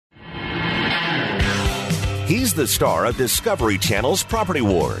He's the star of Discovery Channel's Property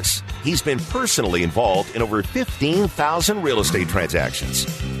Wars. He's been personally involved in over 15,000 real estate transactions.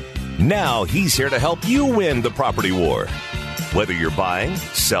 Now he's here to help you win the property war. Whether you're buying,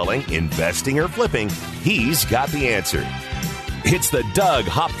 selling, investing, or flipping, he's got the answer. It's the Doug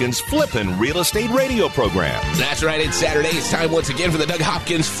Hopkins Flippin' Real Estate Radio Program. That's right. It's Saturday. It's time once again for the Doug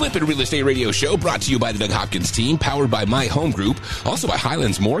Hopkins Flippin' Real Estate Radio Show, brought to you by the Doug Hopkins team, powered by My Home Group, also by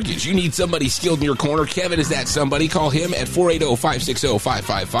Highlands Mortgage. You need somebody skilled in your corner. Kevin is that somebody. Call him at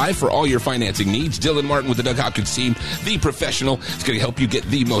 480-560-5555 for all your financing needs. Dylan Martin with the Doug Hopkins team, the professional, is going to help you get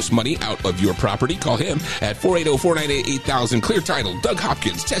the most money out of your property. Call him at 480-498-8000. Clear title, Doug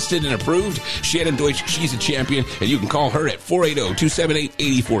Hopkins, tested and approved. Shannon Deutsch, she's a champion, and you can call her at 480-278-8470.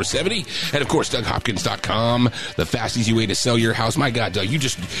 And, of course, DougHopkins.com, the fast, easy way to sell your house. My God, Doug,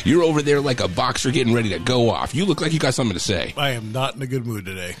 you're over there like a boxer getting ready to go off. You look like you got something to say. I am not in a good mood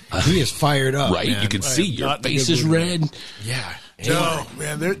today. He is fired up, right? Man. You can see your face is red. Yeah. No,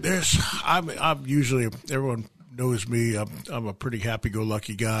 man, I'm usually, everyone knows me. I'm a pretty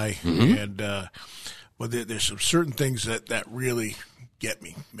happy-go-lucky guy. Mm-hmm. And, but there's some certain things that really get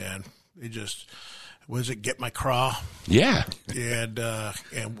me, man. They just... get my craw? Yeah. And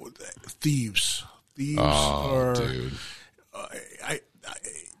thieves. Thieves are... dude.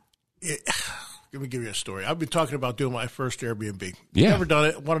 Let me give you a story. I've been talking about doing my first Airbnb. Yeah. Never done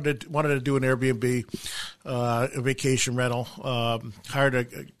it. Wanted to do an Airbnb, a vacation rental. Hired a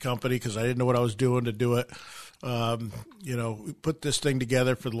company because I didn't know what I was doing to do it. We put this thing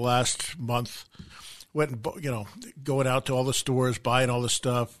together for the last month. Went and, going out to all the stores, buying all the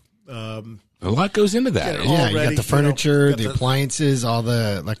stuff. A lot goes into that. Yeah, you got the furniture, the appliances, all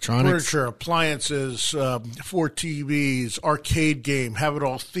the electronics. Furniture, appliances, 4 TVs, arcade game, have it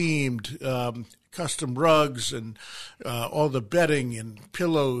all themed, custom rugs and all the bedding and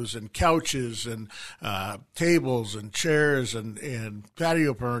pillows and couches and tables and chairs and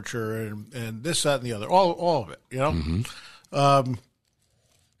patio furniture and this, that, and the other. All of it, Mm-hmm.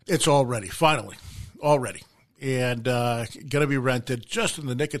 It's all ready, finally. All ready. And going to be rented just in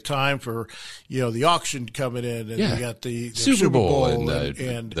the nick of time for, the auction coming in, and you got the Super Bowl and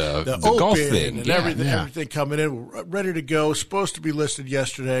the golf Open thing and everything coming in. We're ready to go. Supposed to be listed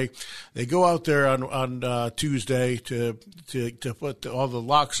yesterday. They go out there on Tuesday to put all the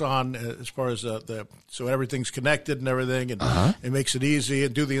locks on as far as so everything's connected and everything, and it makes it easy,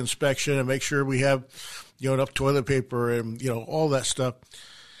 and do the inspection and make sure we have enough toilet paper and all that stuff.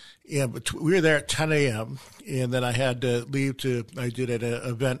 Yeah, but we were there at 10 a.m., and then I had to leave I did an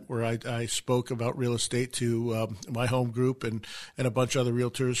event where I spoke about real estate to My Home Group and a bunch of other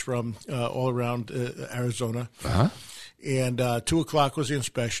realtors from all around Arizona. Uh-huh. And 2 o'clock was the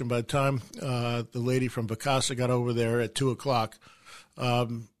inspection. By the time the lady from Vacasa got over there at 2 o'clock,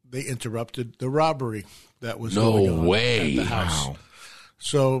 they interrupted the robbery that was going on at the house. Wow.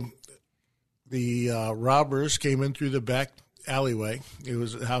 So the robbers came in through the back alleyway.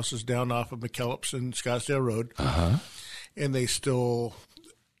 The house is down off of McKellips and Scottsdale Road, and they stole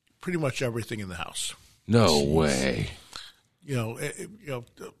pretty much everything in the house. No way.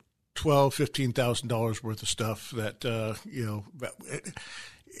 $12,000-$15,000 worth of stuff that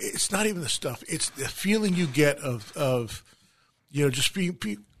it's not even the stuff. It's the feeling you get of just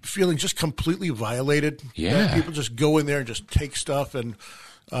feeling just completely violated. Yeah, people just go in there and just take stuff and.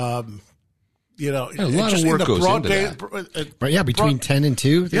 A lot of work goes into that. Right, yeah, between 10 and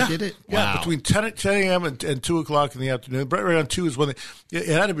 2 they did it? Yeah, between 10 a.m. and 2 o'clock in the afternoon. Right around 2 is when it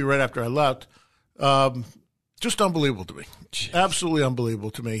had to be right after I left. Just unbelievable to me. Jeez. Absolutely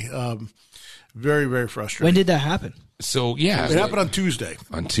unbelievable to me. Very, very frustrating. When did that happen? So, yeah. It happened on Tuesday.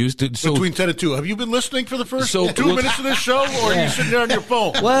 On Tuesday? So, between 10 and 2. Have you been listening for the first 2 minutes of this show, or are you sitting there on your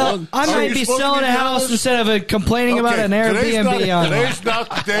phone? Well, I might be selling a house instead of complaining about an Airbnb. Today's not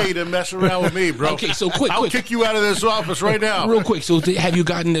the day to mess around with me, bro. Okay, so quick. I'll kick you out of this office right now. Real quick. So have you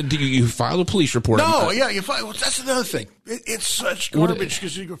you filed a police report? No, you file. Well, that's another thing. It's such garbage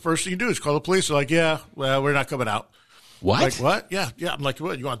because the first thing you do is call the police. They're like, well, we're not coming out. What? Like, what? Yeah. I'm like,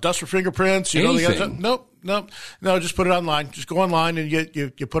 what? You want dust for fingerprints? Anything. Nope. Just put it online. Just go online and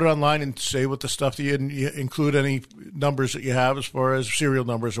you put it online and say what the stuff that you include any numbers that you have as far as serial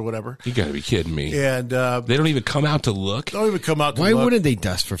numbers or whatever. You got to be kidding me. And they don't even come out to look? Don't even come out to look. Why wouldn't they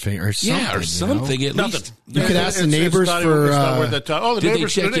dust for fingers? Yeah, or something at least. You could ask the neighbors for... the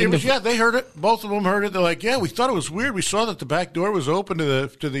neighbors, yeah, they heard it. Both of them heard it. They're like, yeah, we thought it was weird. We saw that the back door was open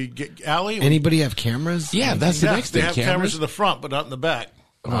to the alley. Anybody have cameras? Yeah, that's the next thing. They have cameras in the front, but not in the back.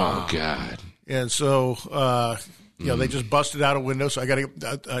 Oh, God. And so, they just busted out a window, so I got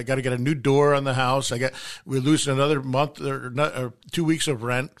to get a new door on the house. We're losing another month or 2 weeks of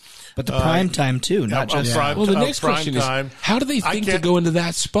rent. But the prime time too, not just prime. Well, the next question is, how do they think to go into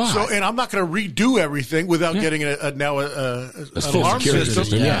that spot? So, and I'm not going to redo everything without getting an alarm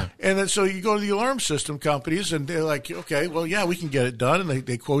system. Yeah. And then so you go to the alarm system companies, and they're like, okay, well, yeah, we can get it done, and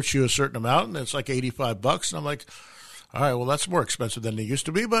they quote you a certain amount, and it's like $85, and I'm like, all right, well, that's more expensive than it used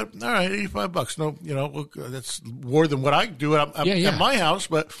to be, but all right, $85. No, that's more than what I do at my house.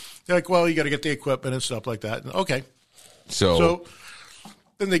 But they're like, well, you got to get the equipment and stuff like that. And, okay, so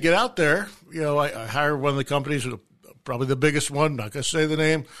then they get out there. I hire one of the companies, probably the biggest one. Not going to say the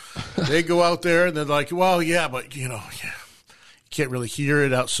name. They go out there and they're like, well, yeah, but you can't really hear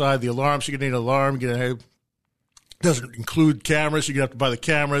it outside the alarm. So you need an alarm. Doesn't include cameras. You're going to have to buy the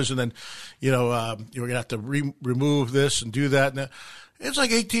cameras, and then, you're going to have to remove this and do that. And it's like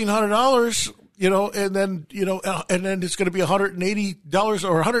 $1,800, and then it's going to be $180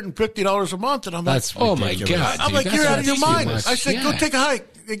 or $150 a month. And I'm like, oh my God. I'm like, you're out of your mind. I said, go take a hike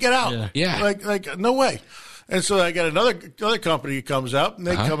and get out. Yeah. Like, no way. And so I got another company who comes out, and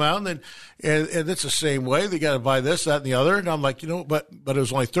they come out, and it's the same way. They got to buy this, that, and the other. And I'm like, but it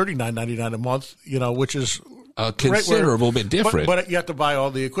was only $39.99 a month, which is a considerable bit different. But you have to buy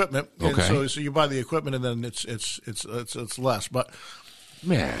all the equipment. Okay. And so you buy the equipment, and then it's less. But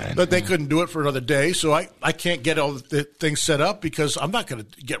man, they couldn't do it for another day, so I can't get all the things set up because I'm not going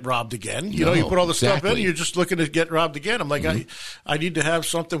to get robbed again. You put all the stuff in, you're just looking to get robbed again. I'm like, I need to have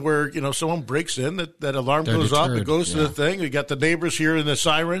something where someone breaks in, that alarm goes off, it goes to the thing. We got the neighbors hearing the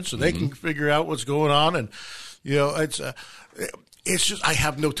sirens, so they can figure out what's going on, and it's just I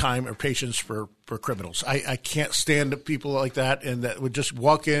have no time or patience for criminals. I can't stand people like that and that would just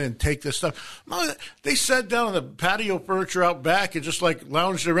walk in and take this stuff. No, they sat down on the patio furniture out back and just like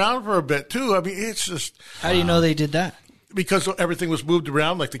lounged around for a bit too. I mean, it's just. How do you know they did that? Because everything was moved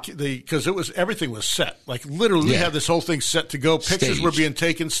around, like because everything was set. Like literally, we had this whole thing set to go. Pictures were being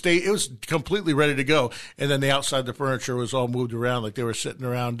taken. It was completely ready to go. And then the outside, the furniture was all moved around, like they were sitting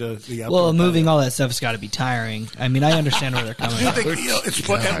around the outdoor. Well, moving all that stuff has got to be tiring. I mean, I understand where they're coming from.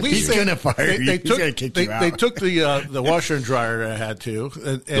 At least he's going to fire you. He's going to kick you out. They took the washer and dryer I had to.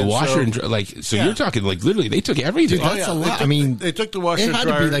 And the washer and dryer, you're talking like literally they took everything. Dude, that's a lot. They took the washer and dryer. It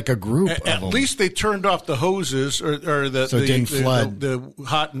had to be like a group. At least they turned off the hoses or the. So it didn't flood the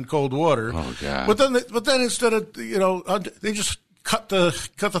hot and cold water. Oh God! But then instead of they just cut the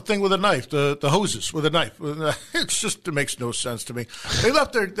thing with a knife, the hoses with a knife. It makes no sense to me. They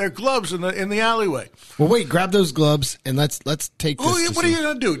left their gloves in the alleyway. Well, wait, grab those gloves and let's take this. What are you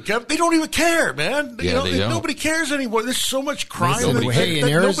going to do, Kev? They don't even care, man. They don't. Nobody cares anymore. There's so much crime. In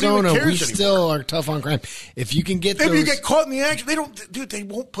Arizona, we still are tough on crime. If you can get if you get caught in the action, they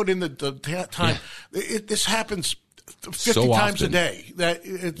won't put in the time. Yeah. This happens 50 times a day.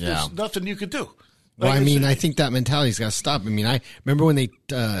 There's nothing you could do. Well, I think that mentality's got to stop. I mean, I remember when they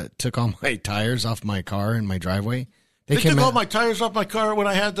took all my tires off my car in my driveway. They took all my tires off my car when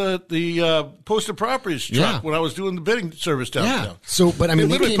I had the posted properties truck when I was doing the bidding service downtown. Yeah. So, but I mean,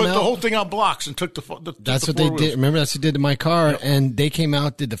 they literally put the whole thing on blocks and took That's what they did. Remember, that's what they did to my car, and they came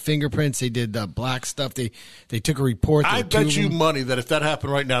out, did the fingerprints, they did the black stuff. They took a report. I bet you money that if that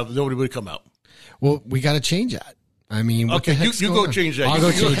happened right now, nobody would come out. Well, we got to change that. I mean, what the heck's you going go on? change that. I'll go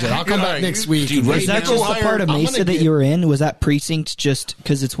change it. I'll come back next week. Dude, was that just the part of Mesa that you were in? Was that precinct just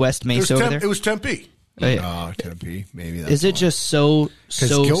because it's West Mesa over there? It was Tempe. Oh, Tempe. Maybe that's Is it just so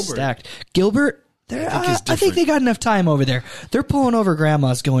stacked? Gilbert? I think they got enough time over there. They're pulling over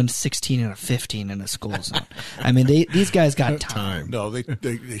grandmas going 16 and a 15 in a school zone. I mean, these guys got time. No, they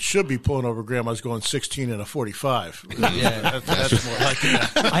should be pulling over grandmas going 16 and a 45. Yeah, that's more like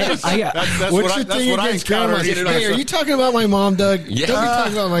that. What's your thing against grandmas? Hey, are you talking about my mom, Doug? Yeah. Don't be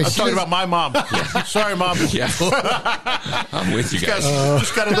talking about my I'm talking about my mom. Sorry, Mom. Yeah. I'm with you guys.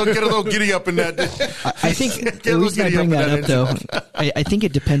 Just got to get a little giddy up in that. I think the reason I bring that up, though, I think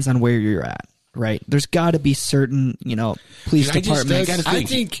it depends on where you're at. Right. There's got to be certain, police departments. I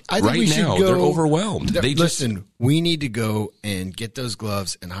think we should go. They're overwhelmed. Listen, we need to go and get those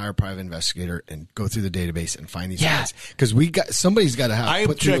gloves and hire a private investigator and go through the database and find these guys. Because somebody's got to have. I'm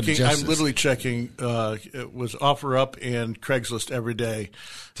literally checking. It was OfferUp and Craigslist every day.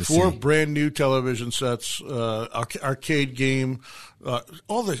 4 brand new television sets, arcade game.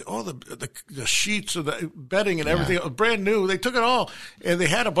 All the sheets of the bedding and everything, brand new. They took it all, and they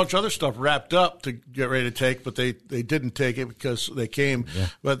had a bunch of other stuff wrapped up to get ready to take, but they didn't take it because they came. Yeah.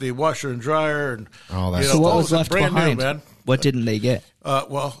 But the washer and dryer and all that. So what was left brand behind? New, man. What didn't they get?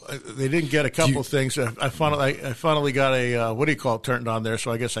 Well, they didn't get a couple things. I finally got a what do you call it turned on there,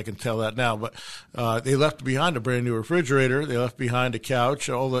 so I guess I can tell that now. But they left behind a brand new refrigerator. They left behind a couch,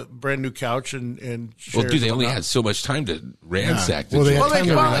 all the brand new couch, and well, dude, they only had so much time to ransack. Yeah.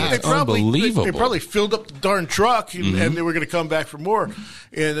 They probably filled up the darn truck, and they were going to come back for more.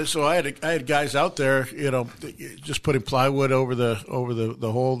 And so I had guys out there, just putting plywood over the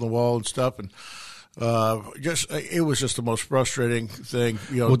hole in the wall and stuff, and. It was just the most frustrating thing,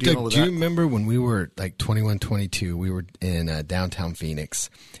 well, dealing with do that. You remember when we were like 21, 22, we were in downtown Phoenix,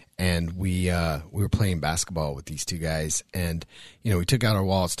 and we were playing basketball with these two guys, and we took out our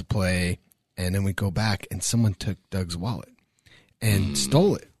wallets to play, and then we go back, and someone took Doug's wallet and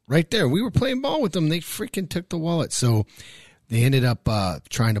stole it right there. We were playing ball with them. They freaking took the wallet. So they ended up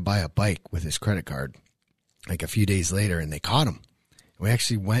trying to buy a bike with his credit card like a few days later, and they caught him. We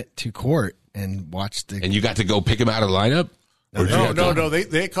actually went to court and watched And you got to go pick him out of the lineup? No.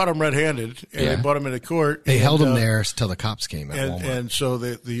 They caught him red-handed, and they brought him into court. They held him there till the cops came at Walmart. And so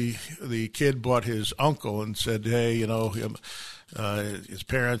the kid brought his uncle and said, hey, his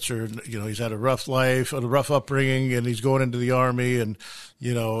parents are, he's had a rough life, a rough upbringing, and he's going into the Army, and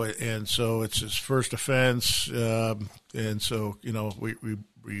so it's his first offense, and so,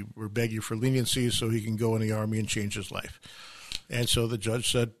 we beg you for leniency so he can go in the Army and change his life. And so the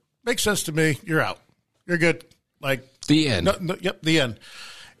judge said, makes sense to me. You're out. You're good. Like the end. The end.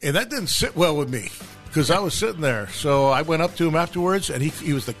 And that didn't sit well with me because I was sitting there. So I went up to him afterwards, and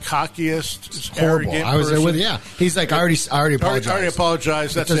he was the cockiest, arrogant I was person. there with He's like, I already apologized. I already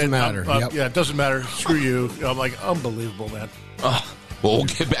apologized. That's it. Doesn't matter. Yeah, it doesn't matter. Screw you. I'm like, unbelievable, man. Well, we'll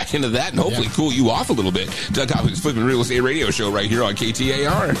get back into that and hopefully cool you off a little bit. Doug Hopkins Flippin' Real Estate Radio Show right here on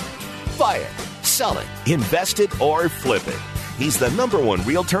KTAR. Buy it, sell it, invest it, or flip it. He's the #1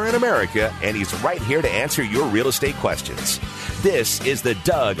 realtor in America, and he's right here to answer your real estate questions. This is the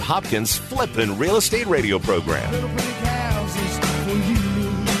Doug Hopkins Flippin' Real Estate Radio Program.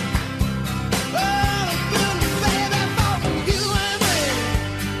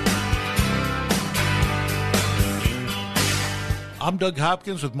 I'm Doug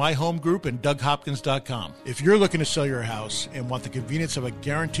Hopkins with My Home Group and DougHopkins.com. If you're looking to sell your house and want the convenience of a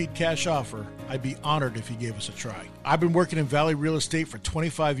guaranteed cash offer, I'd be honored if you gave us a try. I've been working in Valley real estate for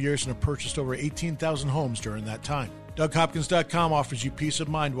 25 years and have purchased over 18,000 homes during that time. DougHopkins.com offers you peace of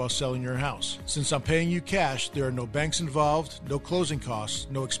mind while selling your house. Since I'm paying you cash, there are no banks involved, no closing costs,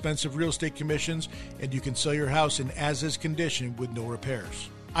 no expensive real estate commissions, and you can sell your house in as-is condition with no repairs.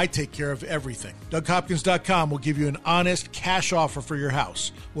 I take care of everything. DougHopkins.com will give you an honest cash offer for your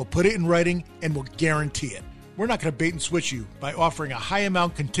house. We'll put it in writing and we'll guarantee it. We're not going to bait and switch you by offering a high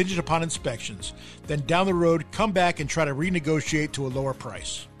amount contingent upon inspections. Then down the road, come back and try to renegotiate to a lower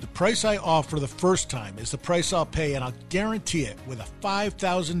price. The price I offer the first time is the price I'll pay, and I'll guarantee it with a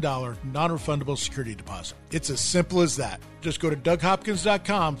 $5,000 non-refundable security deposit. It's as simple as that. Just go to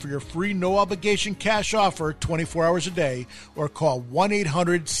DougHopkins.com for your free no-obligation cash offer 24 hours a day, or call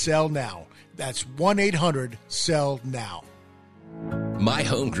 1-800-SELL-NOW. That's 1-800-SELL-NOW. My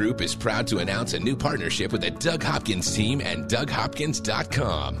Home Group is proud to announce a new partnership with the Doug Hopkins team and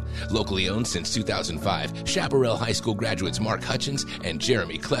DougHopkins.com. Locally owned since 2005, Chaparral High School graduates Mark Hutchins and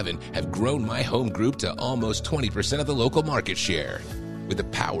Jeremy Clevin have grown My Home Group to almost 20% of the local market share. With the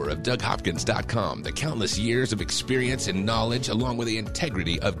power of DougHopkins.com, the countless years of experience and knowledge, along with the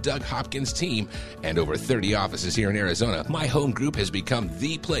integrity of Doug Hopkins' team, and over 30 offices here in Arizona, My Home Group has become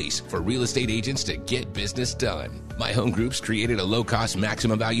the place for real estate agents to get business done. My Home Group's created a low-cost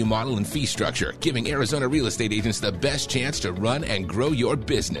maximum value model and fee structure, giving Arizona real estate agents the best chance to run and grow your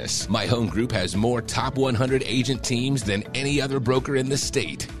business. My Home Group has more top 100 agent teams than any other broker in the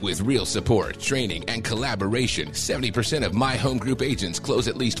state. With real support, training, and collaboration, 70% of My Home Group agents close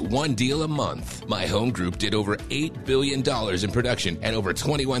at least one deal a month. My Home Group did over $8 billion in production and over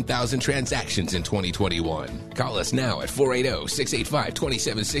 21,000 transactions in 2021. Call us now at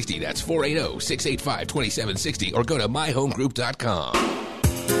 480-685-2760. That's 480-685-2760, or go to myhomegroup.com.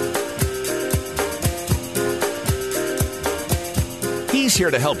 He's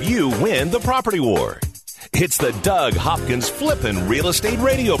here to help you win the property war. It's the Doug Hopkins Flippin' Real Estate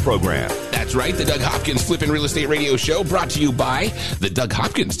Radio Program. That's right, the Doug Hopkins Flippin' Real Estate Radio Show, brought to you by the Doug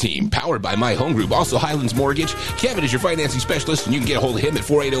Hopkins team, powered by My Home Group, also Highlands Mortgage. Kevin is your financing specialist, and you can get a hold of him at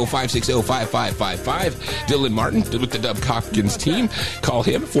 480-560-5555. Dylan Martin with the Doug Hopkins team. Call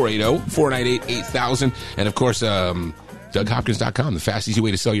him, 480-498-8000. And, of course, DougHopkins.com, the fast, easy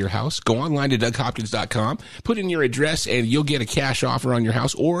way to sell your house. Go online to DougHopkins.com, put in your address, and you'll get a cash offer on your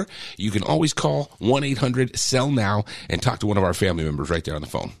house. Or you can always call 1-800-SELL-NOW and talk to one of our family members right there on the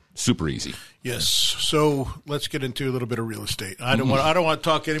phone. Super easy. Yes. So let's get into a little bit of real estate. I don't want to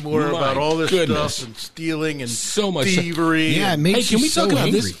talk anymore about all this stuff and stealing and so much thievery. Yeah, it makes can you we so talk about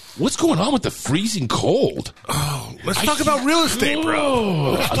angry. this? What's going on with the freezing cold? Oh, let's talk about real estate,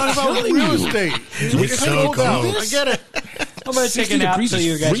 bro. Let's talk about real estate. It's so cold. I get it. I'm going to take a nap until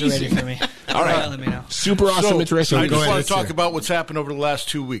you guys are ready for me. All right. Let me know. Super awesome, interesting. I just want to talk about what's happened over the last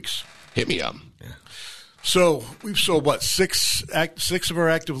 2 weeks. Hit me up. So we've sold, six of our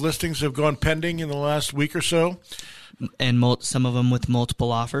active listings have gone pending in the last week or so. And some of them with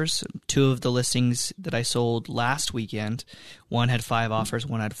multiple offers. 2 of the listings that I sold last weekend, one had 5 offers,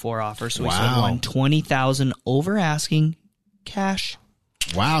 one had 4 offers. So we sold one $20,000 over asking cash.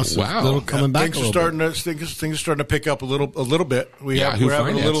 Wow, so a little coming back. Things are starting to pick up a little bit. We're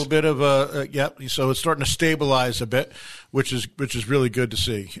having a little bit of so it's starting to stabilize a bit, which is really good to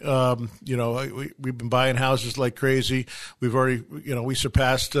see. We've been buying houses like crazy. We've already, we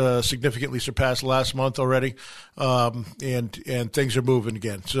significantly surpassed last month already, and things are moving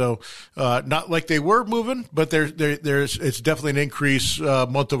again. So not like they were moving, but it's definitely an increase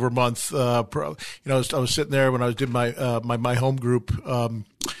month over month. I was sitting there when I was doing my home group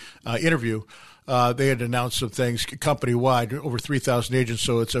interview. They had announced some things company-wide, over 3,000 agents,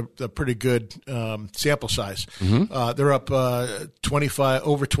 so it's a pretty good sample size. Mm-hmm. They're up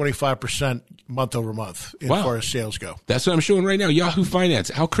over 25% month over month as far as sales go. That's what I'm showing right now. Yahoo Finance.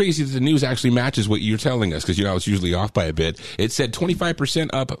 How crazy that the news actually matches what you're telling us, because it's usually off by a bit. It said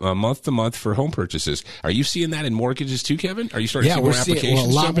 25% up month to month for home purchases. Are you seeing that in mortgages too, Kevin? Are you starting to see more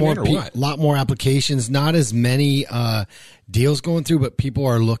applications? A lot more applications. Not as many deals going through, but people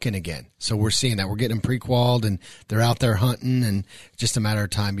are looking again. So we're seeing that. We're getting them pre-qualified, and they're out there hunting, and just a matter of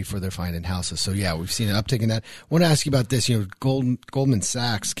time before they're finding houses. So, yeah, we've seen an uptick in that. I want to ask you about this. Goldman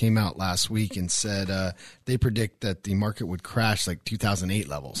Sachs came out last week and said they predict that the market would crash like 2008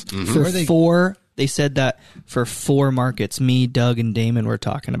 levels. Mm-hmm. They said that for 4 markets. Me, Doug, and Damon were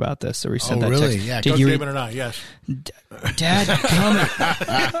talking about this. So we said that. Really? Text. Yeah, Damon and I, yes. Dad, come.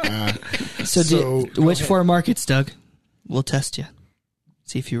 So which 4 markets, Doug? We'll test you.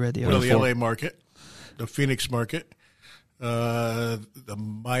 See if you read the other 4. The LA market, the Phoenix market, the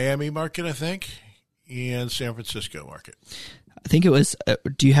Miami market, I think, and San Francisco market. I think it was,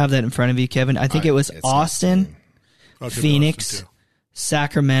 do you have that in front of you, Kevin? I think it was Austin, Phoenix,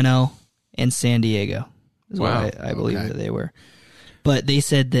 Sacramento, and San Diego. Is what I believe that they were. But they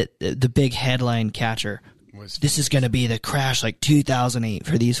said that the big headline catcher, this is going to be the crash like 2008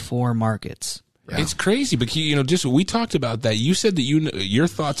 for these 4 markets. Yeah. It's crazy, but just we talked about that. You said that your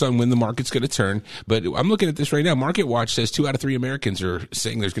thoughts on when the market's going to turn, but I'm looking at this right now. Market Watch says 2 out of 3 Americans are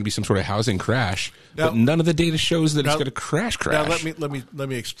saying there's going to be some sort of housing crash, but none of the data shows that it's going to crash. Now let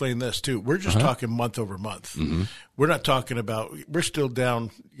me explain this too. We're just talking month over month. Mm-hmm. We're not talking about. We're still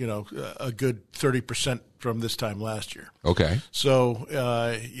down, a good 30% from this time last year. Okay. So,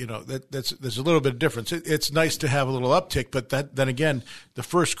 there's a little bit of difference. It's nice to have a little uptick, but then again, the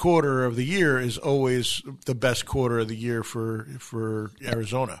first quarter of the year is always the best quarter of the year for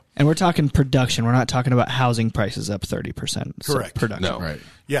Arizona. And we're talking production. We're not talking about housing prices up 30%. Correct. Production. No. Right.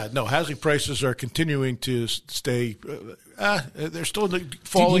 Yeah, no, housing prices are continuing to stay, they're still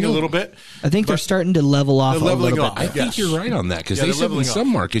falling a little bit. I think they're starting to level off a little bit. I think you're right on that, because they said in some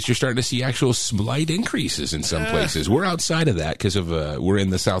markets you're starting to see actual slight increases in some places. We're outside of that because of we're in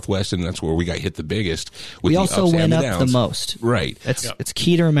the Southwest, and that's where we got hit the biggest. With we also went up the most. Right. It's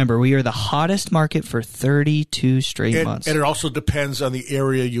key to remember. We are the hottest market for 32 straight months. And it also depends on the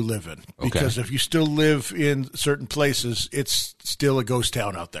area you live in. Because if you still live in certain places, it's still a ghost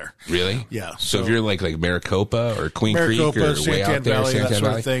town out there. Really? Yeah. So if you're like Maricopa or Queen Creek or way out there, Valley, that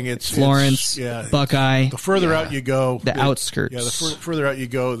sort of thing, it's Florence, Buckeye. The further out you go, the outskirts. Yeah, the further out you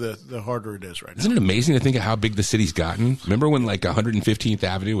go, the harder it is right now. Isn't it amazing to think of how big the city's gotten? Remember when 115th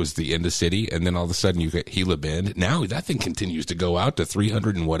Avenue was the end of city, and then all of a sudden you get Gila Bend? Now that thing continues to go out to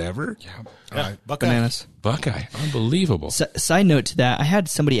 300 and whatever. Yeah. Buckeye. Bananas. Buckeye. Unbelievable. Side note to that, I had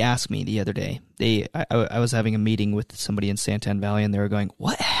somebody ask me the other day. I was having a meeting with somebody in Santan Valley, and they were going,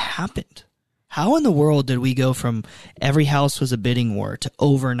 what happened? How in the world did we go from every house was a bidding war to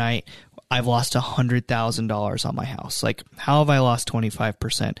overnight I've lost $100,000 on my house? Like, how have I lost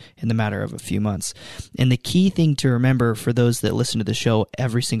 25% in the matter of a few months? And the key thing to remember for those that listen to the show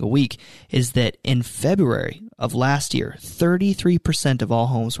every single week is that in February of last year, 33% of all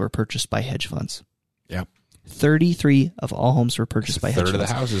homes were purchased by hedge funds. Yep. 33 of all homes were purchased by hedge funds. A third of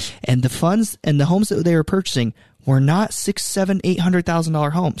the houses. And the funds and the homes that they were purchasing were not $600,000,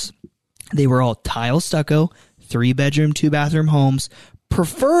 $800,000 homes. They were all tile stucco, 3-bedroom, 2-bathroom homes,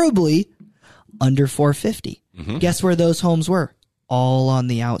 preferably under $450,000. Mm-hmm. Guess where those homes were? all on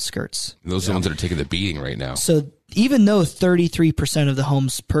the outskirts. Those are the ones that are taking the beating right now. So even though 33% of the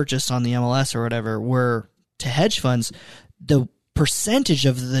homes purchased on the MLS or whatever were to hedge funds, the percentage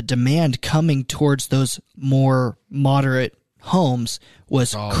of the demand coming towards those more moderate homes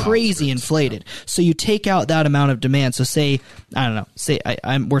was crazy inflated. So you take out that amount of demand. So say, I don't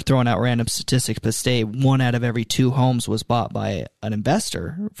know, we're throwing out random statistics, but say 1 out of every 2 homes was bought by an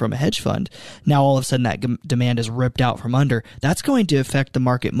investor from a hedge fund. Now all of a sudden that demand is ripped out from under. That's going to affect the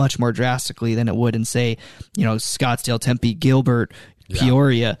market much more drastically than it would in, say, Scottsdale, Tempe, Gilbert,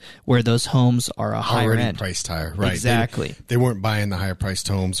 Peoria, where those homes are a higher already end. Priced higher, right? Exactly. They weren't buying the higher priced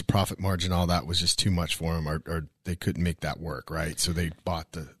homes. The profit margin, all that was just too much for them, or they couldn't make that work, right? So they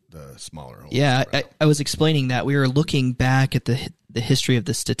bought the smaller homes. Yeah, I was explaining that. We were looking back at the history of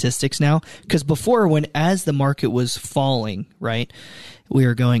the statistics now, because before, as the market was falling, right, we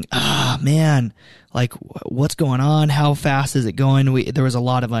were going, man, like, what's going on? How fast is it going? There was a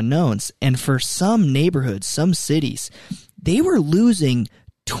lot of unknowns. And for some neighborhoods, some cities, they were losing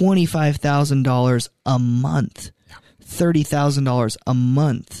 $25,000 a month, $30,000 a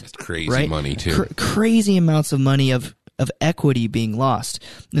month. That's crazy right? money, too. Crazy amounts of money of equity being lost.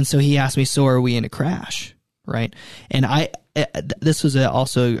 And so he asked me, so are we in a crash? Right. And this was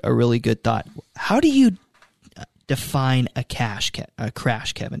also a really good thought. How do you define a crash,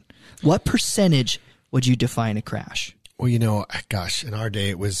 Kevin? What percentage would you define a crash? Well, gosh, in our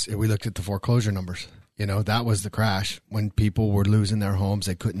day, we looked at the foreclosure numbers. That was the crash when people were losing their homes.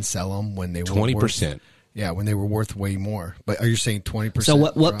 They couldn't sell them when they were 20%. When they were worth way more. But are you saying 20%? So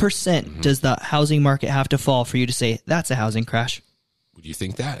what percent does the housing market have to fall for you to say that's a housing crash? Would you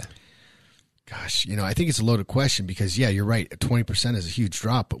think that? Gosh, I think it's a loaded question because, you're right. 20% is a huge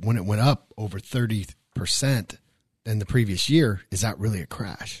drop. But when it went up over 30% in the previous year, is that really a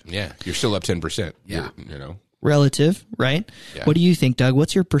crash? Yeah, you're still up 10%. Yeah. Relative, right? Yeah. What do you think, Doug?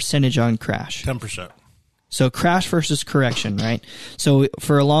 What's your percentage on crash? 10%. So crash versus correction, right? So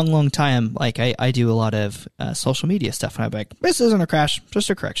for a long, long time, like I do a lot of social media stuff, and I'm like, this isn't a crash, just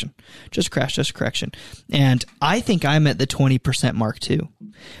a correction. Just a crash, just a correction. And I think I'm at the 20% mark too.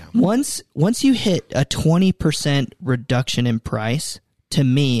 Once you hit a 20% reduction in price, to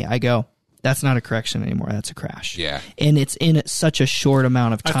me, I go, that's not a correction anymore. That's a crash. Yeah. And it's in such a short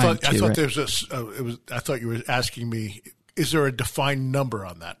amount of time. I thought you were asking me, is there a defined number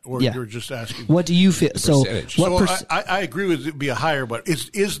on that, or you're just asking? What do you feel? So, I agree with it be a higher, but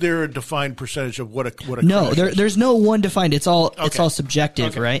is there a defined percentage of what a no? Crash is? There's no one defined. It's all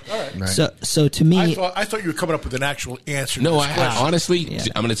subjective, right? All right. So to me, I thought you were coming up with an actual answer. No, to this question. honestly,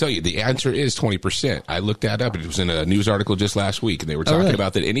 I'm going to tell you the answer is 20%. I looked that up. It was in a news article just last week, and they were talking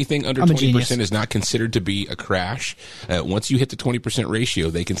about that anything under 20% is not considered to be a crash. Once you hit the 20% ratio,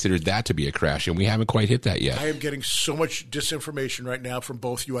 they considered that to be a crash, and we haven't quite hit that yet. I am getting so much disinformation right now from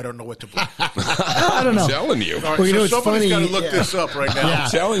both you. I don't know what to believe. I don't know. I'm telling you. All right, so somebody's got to look this up right now. I'm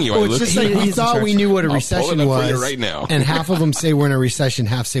telling you. Well, it's just like we thought we knew what a recession was right now. and half of them say we're in a recession,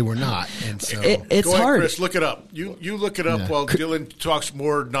 half say we're not. And so it's Go ahead, hard. Chris, look it up. You look it up while Dylan talks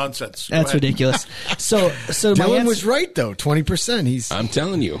more nonsense. That's ridiculous. So Dylan was right though. 20%. I'm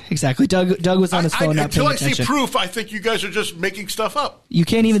telling you. Exactly. Doug was on his phone not until paying I see attention. proof, I think you guys are just making stuff up. You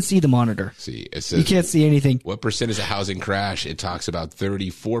can't even see the monitor. See, it says You can't see anything. what percent is a housing crash? It talks about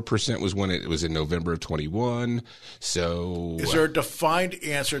 34% was when it was in November of 21. So Is there a defined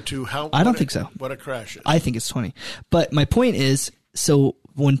answer to how? I don't think so. What a crash is? I think it's 20. But my point is, so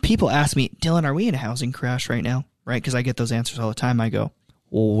when people ask me, Dylan, are we in a housing crash right now? Right? Because I get those answers all the time. I go,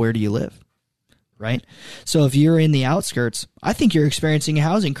 well, where do you live? Right? So if you're in the outskirts, I think you're experiencing a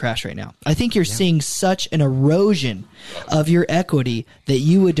housing crash right now. I think you're seeing such an erosion of your equity that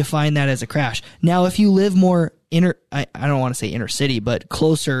you would define that as a crash. Now, if you live more I don't want to say inner city, but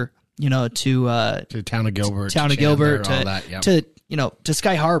closer, to town of Gilbert, to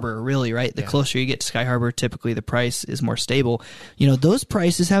Sky Harbor, really, right? The closer you get to Sky Harbor, typically the price is more stable. Those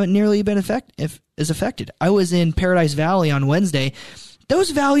prices haven't nearly been affected. I was in Paradise Valley on Wednesday.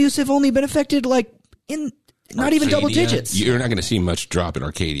 Those values have only been affected in not even double digits. You're not going to see much drop in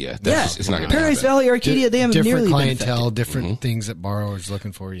Arcadia. It's not going to Paradise Valley, Arcadia, they haven't different nearly clientele, been affected. different things that borrowers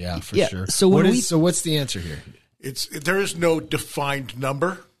looking for. Yeah, for sure. So what's the answer here? There is no defined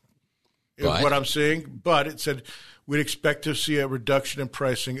number is what I'm seeing, but it said we'd expect to see a reduction in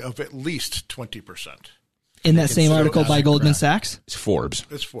pricing of at least 20%. In that same article by Goldman Sachs? It's Forbes.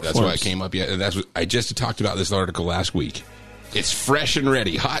 It's Forbes. That's why it came up. Yeah, and that's what I just talked about this article last week. It's fresh and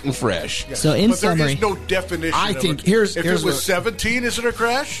ready, hot and fresh. Yeah. So in but there summary, is no definition. I of think it. here's if here's it was what- 17, is it a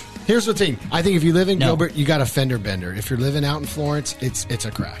crash? Here's the thing. I think if you live in No. Gilbert, you got a fender bender. If you're living out in Florence, it's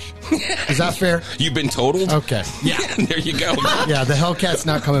a crash. Is that fair? You've been totaled? Okay. Yeah, there you go. Yeah, the Hellcat's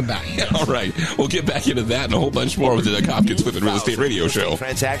not coming back. All right. We'll get back into that and a whole bunch more with the Doug Hopkins Flippin' Real Estate Radio Show.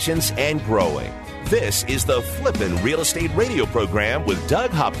 Transactions and growing. This is the Flippin' Real Estate Radio program with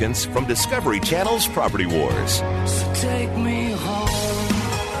Doug Hopkins from Discovery Channel's Property Wars. So take me home.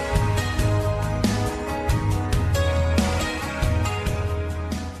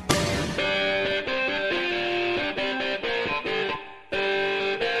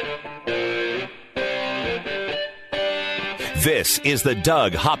 This is the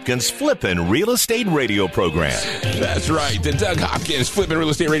Doug Hopkins Flippin' Real Estate Radio program. That's right. The Doug Hopkins Flippin' Real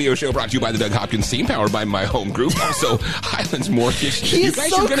Estate Radio Show brought to you by the Doug Hopkins team, powered by my home group. Also, Highlands Mortgage. He you is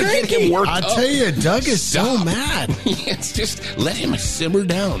guys so are going to get cranky. him worked I up. tell you, Doug is so Stop. mad. It's just let him simmer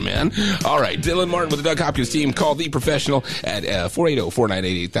down, man. All right. Dylan Martin with the Doug Hopkins team. Call the professional at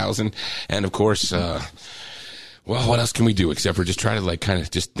 480-498-8000. And, of course, well, what else can we do except for just try to kind of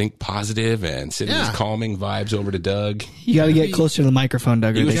just think positive and send these calming vibes over to Doug? you got to get closer to the microphone,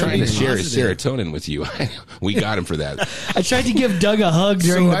 Doug. He or was they trying to can't hear share you. his serotonin with you. We got him for that. I tried to give Doug a hug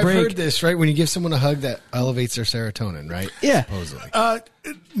during So the I've break. heard this, right? When you give someone a hug, that elevates their serotonin, right? Yeah. Supposedly.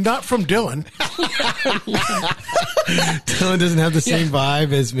 Not from Dylan. Dylan doesn't have the same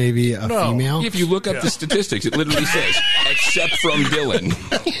vibe as maybe a No. female. If you look up the statistics, it literally says, except from Dylan.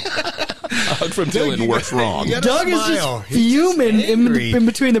 A hug from Dylan works wrong. you gotta Doug is smile. just He's fuming angry. in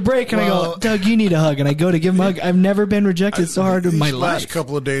between the break, and I Well- go, Doug, you need a hug. And I go to give him a hug. I've never been rejected so hard in These my last life.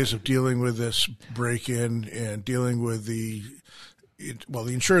 couple of days of dealing with this break-in and dealing with the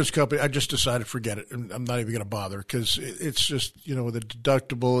insurance company, I just decided forget it. I'm not even going to bother because it's just, with a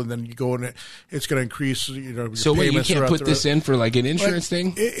deductible, and then you go in, it's going to increase, your So wait, you payments can't throughout put the this road. in for like an insurance Like,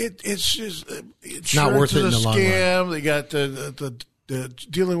 thing? It's just insurance not worth it is in the a long run. scam. They got the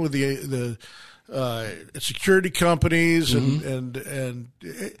dealing with the security companies and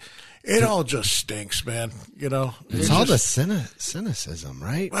it all just stinks, man. It's all the cynicism,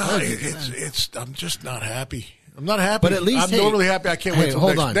 right? Well, it's. I'm just not happy. I'm not happy. But at least, I'm hey, normally happy. I can't wait hey, till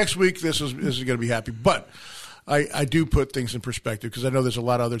hold on. next week. This is going to be happy, but I do put things in perspective because I know there's a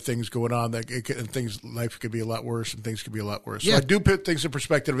lot of other things going on life could be a lot worse and things could be a lot worse. So Yeah. I do put things in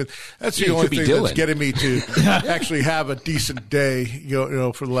perspective. And that's Yeah, the you only could be thing that's Dylan. getting me to actually have a decent day.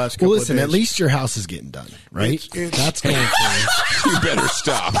 For the last couple Well, listen, of at days. least your house is getting done, right? It's- That's going for You better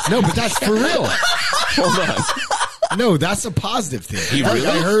stop. you. No, but that's for real. Hold on. No, that's a positive thing. You really?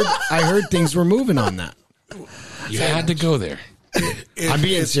 I heard things were moving on that. You had to go there. I'm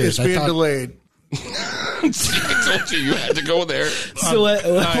being serious. It's I being thought- delayed. I told you had to go there. So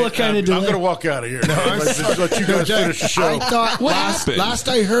what kind of I'm going to delay? walk out of here. Just let you guys finish the show. I thought What last, happened? last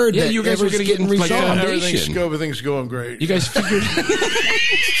I heard Yeah, that you guys it were was gonna get getting like resolved. a- Everything's going great. You guys figured.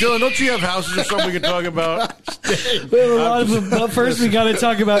 Dylan, don't you have houses or something we can talk about? We have a lot of them, but first we got to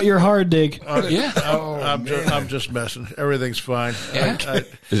talk about your hard dig. Yeah. I'm just messing. Everything's fine. Yeah.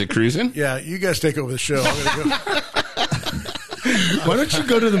 Is it cruising? Yeah, you guys take over the show. I'm gonna go. Why don't you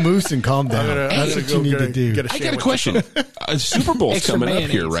go to the Moose and calm down? I'm That's gonna what go you need to get do. a I got a sandwich. question. Super Bowl's Extra coming up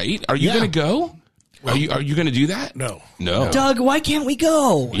mayonnaise. here, right? Are you Yeah. going to go? Are you going to do that? No. Doug, why can't we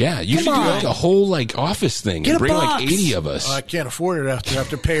go? Yeah, you Come should do on. like a whole office thing Get and a bring box. like 80 of us. I can't afford it after I have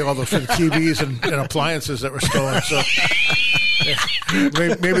to pay all the for the TVs and appliances that were stolen. So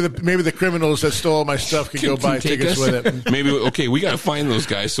maybe the criminals that stole my stuff can go buy take tickets us? with it. Maybe we got to find those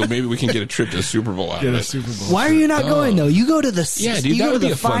guys, so maybe we can get a trip to the Super Bowl out of it. Why are you not going though? You go to the Yeah, dude, you that go to would be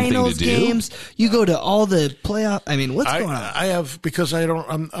the a fun thing to finals do. games. You go to all the playoff. I mean, what's going on? I have because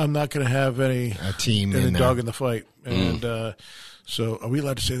I'm not going to have any team any in dog there. in the fight, and so are we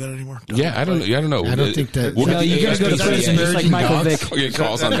allowed to say that anymore? Yeah, I don't know. I don't think that- We'll No, get you the gotta go to ASPCA. prison just like Michael dogs. Vick. We'll get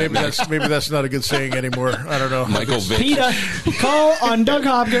calls on that next. Maybe that's not a good saying anymore. I don't know. Michael Vick. PETA, call on Doug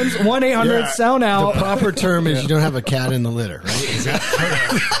Hopkins 1-800-SOUND The out. proper term is you don't have a cat in the litter, right? Is that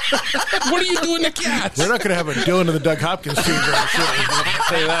What are you doing to cats? We're not going to have a Dylan and the Doug Hopkins team on the show. I'll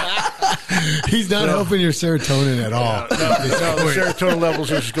tell you that. he's not helping your serotonin at all. No, the serotonin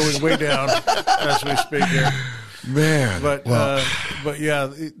levels are just going way down as we speak here. Man. But well, but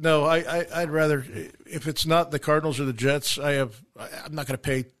yeah, no. I'd rather if it's not the Cardinals or the Jets. I'm not going to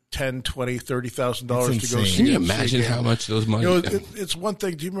pay $10,000, $20,000, $30,000 to go It's see. insane. Can you a imagine game. how much those money? It's one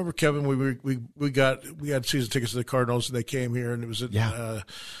thing. Do you remember, Kevin? We had season tickets to the Cardinals, and they came here, and it was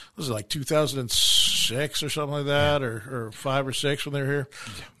was it like 2006 or something like that, or 5 or 6 when they were here,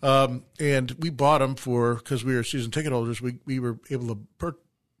 and we bought them because we were season ticket holders. We were able to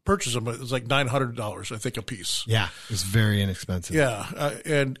purchase them. It was like $900, I think, a piece. Yeah, it was very inexpensive. Yeah,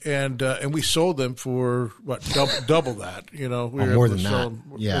 and we sold them for what double that. We were more able to than sell that.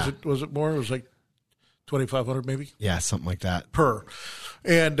 them. Yeah. Was it more? It was like $2,500 maybe. Yeah, something like that. Per,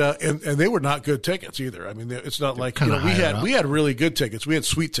 and they were not good tickets either. I mean, it's not like we had really good tickets. We had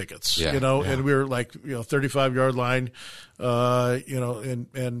sweet tickets, and we were like 35-yard line,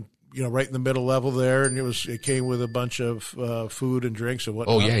 and right in the middle level there, and it came with a bunch of food and drinks and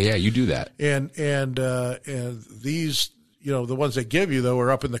whatnot. Oh yeah, you do that. And these, the ones they give you though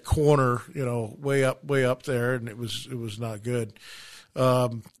are up in the corner, way up there, and it was not good.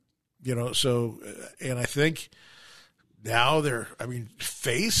 So, and I think now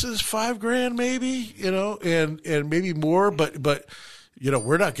face is $5,000 maybe, and maybe more, but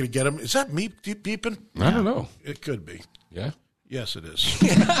we're not going to get them. Is that me beeping? I don't know. It could be. Yeah. Yes, it is.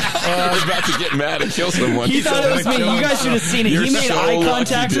 I was about to get mad and kill someone. He thought it was me. You guys should have seen it. You're He made so eye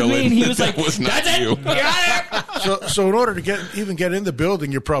contact lucky, with me, and he was Dylan. like, That was not "That's you." it. Got it." So in order to get in the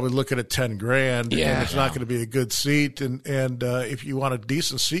building, you're probably looking at $10,000. Yeah. And it's not going to be a good seat. And if you want a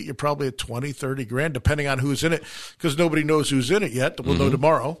decent seat, you're probably at $20,000-$30,000, depending on who's in it, because nobody knows who's in it yet. We'll know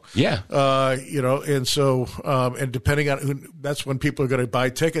tomorrow. Yeah. And so and depending on who, that's when people are going to buy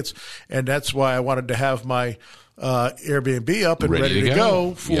tickets, and that's why I wanted to have my Airbnb up and ready to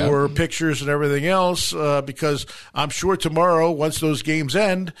go for pictures and everything else, because I'm sure tomorrow, once those games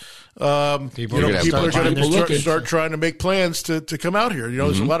end, people are going to start trying to make plans to come out here.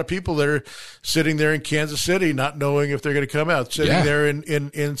 There's a lot of people that are sitting there in Kansas City not knowing if they're going to come out, sitting there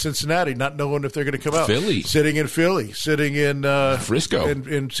in Cincinnati not knowing if they're going to come out, sitting in Philly, sitting in Frisco,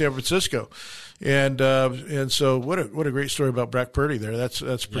 in San Francisco. And so what a great story about Brock Purdy there. That's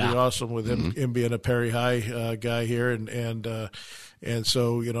pretty awesome with him being a Perry High guy here, and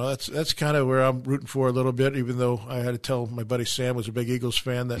so that's kind of where I'm rooting for a little bit. Even though I had to tell my buddy Sam was a big Eagles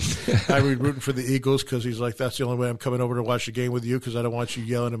fan that I was rooting for the Eagles, because he's like, that's the only way I'm coming over to watch the game with you, because I don't want you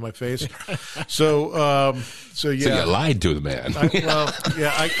yelling in my face. So So you lied to the man. I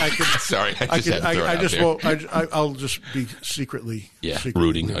could. Sorry, I'll just be secretly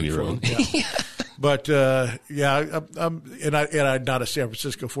rooting on your own. Yeah. But I'm not a San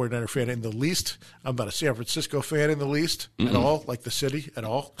Francisco 49er fan in the least. I'm not a San Francisco fan in the least at all, like the city at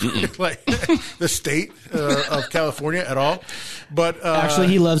all, like the state of California at all. But actually,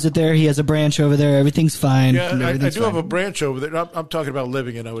 he loves it there. He has a branch over there. Everything's fine. Yeah, I do have a branch over there. I'm talking about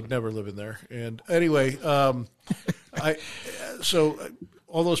living in. I would never live in there. And anyway, so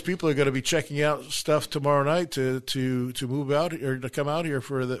all those people are going to be checking out stuff tomorrow night to move out or to come out here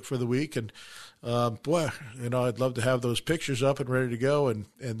for the week. And boy, I'd love to have those pictures up and ready to go, and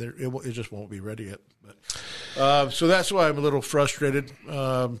it just won't be ready yet. But so that's why I'm a little frustrated.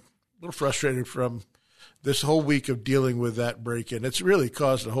 From this whole week of dealing with that break-in. It's really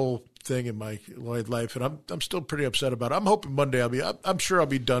caused a whole thing in my life, and I'm still pretty upset about it. I'm hoping Monday I'm sure I'll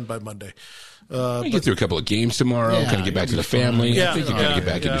be done by Monday. Get through a couple of games tomorrow, kind of get back to the family. Yeah, I think you got to get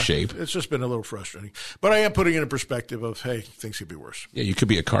back into shape. It's just been a little frustrating. But I am putting it in perspective of, hey, things could be worse. Yeah, you could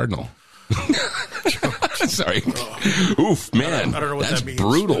be a Cardinal. Sorry. Oof, man. I don't know what that's that means.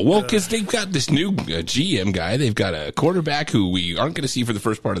 Brutal. Well, because they've got this new GM guy. They've got a quarterback who we aren't going to see for the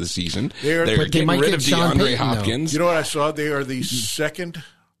first part of the season. They're getting rid of DeAndre Hopkins. You know what I saw? They are the second.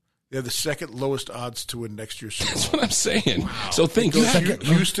 They're the second lowest odds to win next year's Super Bowl. That's what I'm saying. Wow. So think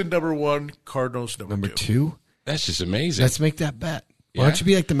Houston number 1, Cardinals number 2. That's just amazing. Let's make that bet. Why don't you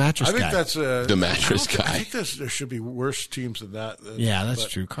be like the mattress guy? I think that's the mattress guy. I think there should be worse teams than that. Yeah, that's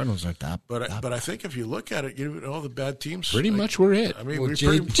true. Cardinals aren't that. But I think if you look at it, all the bad teams. Pretty much we're it. I mean,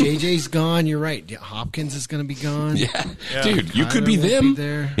 JJ's gone. You're right. Hopkins is going to be gone. Yeah. Dude, you could be them.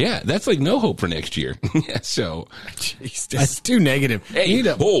 Yeah, that's like no hope for next year. Yeah, so jeez, that's too negative. Hey,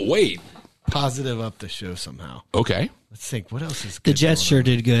 wait. Positive up the show somehow. Okay. Let's think. What else is good? The Jets sure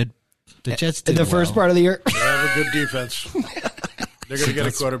did good. The Jets did the first part of the year. They have a good defense. They're going to get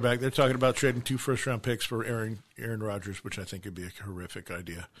a quarterback. They're talking about trading 2 first-round picks for Aaron Rodgers, which I think would be a horrific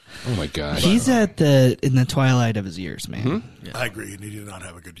idea. Oh my God! He's in the twilight of his years, man. Mm-hmm. Yeah. I agree. He did not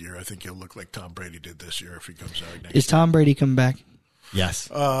have a good year. I think he'll look like Tom Brady did this year if he comes out next. Is Tom Brady coming back? Yes.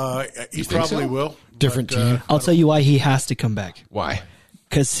 He probably will. Different team. I'll tell you why he has to come back. Why?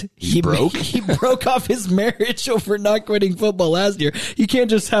 Because he broke off his marriage over not quitting football last year. You can't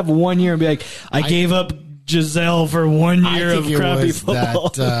just have 1 year and be like, I gave up Giselle for 1 year of crappy football.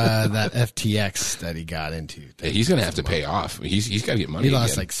 That FTX that he got into. Yeah, he's going to have to pay off. He's got to get money. He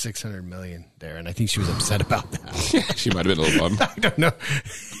lost like $600 million there, and I think she was upset about that. She might have been a little bummed. I don't know.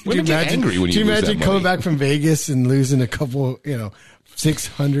 Angry when do you imagine coming back from Vegas and losing a couple,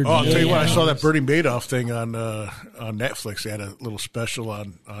 $600 Oh, I'll tell you what, I million. saw that Bernie Madoff thing on Netflix. They had a little special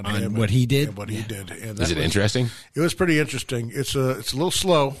on him what he did? and what he did. And Is it interesting? It was pretty interesting. It's a little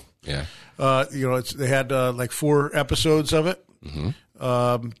slow. Yeah. They had like 4 episodes of it. Mm-hmm.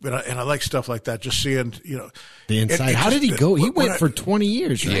 And I like stuff like that. Just seeing, The inside. How did he go? He went for 20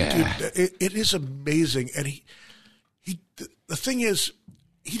 years, right? Yeah. Dude, it is amazing. And the thing is,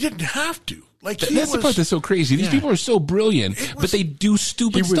 he didn't have to. Like That's the part that's so crazy. These people are so brilliant, but they do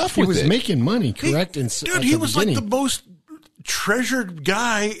stupid stuff He with was it. making money, correct? Dude, he was like the most treasured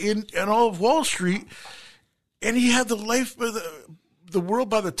guy in all of Wall Street, and he had the life of the world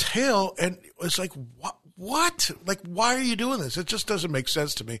by the tail. And it's like, what? Like, why are you doing this? It just doesn't make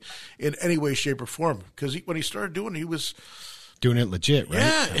sense to me in any way, shape, or form. Because when he started doing it, he was doing it legit, right?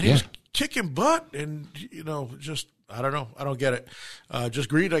 yeah, and he was kicking butt, and just. I don't know. I don't get it. Just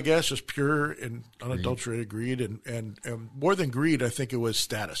greed, I guess, just pure and unadulterated greed. And more than greed, I think it was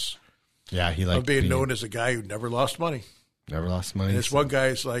status. Yeah, he Of being known as a guy who never lost money. Never lost money. And this one guy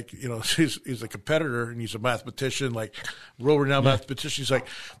is like, he's a competitor and he's a mathematician, like world-renowned mathematician. He's like,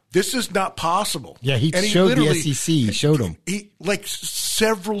 this is not possible. Yeah, he and showed the SEC. He showed him. He like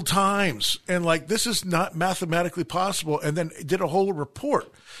several times. And like, this is not mathematically possible. And then did a whole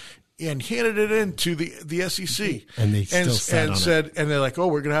report. And handed it in to the SEC, and they still sat on said, it. and they're like, "Oh,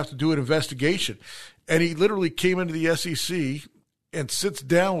 we're going to have to do an investigation." And he literally came into the SEC and sits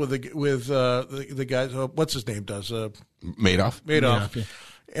down with the guys. What's his name? Does Madoff? Madoff,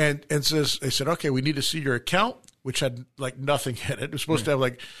 and says, they said, "Okay, we need to see your account," which had like nothing in it. It was supposed to have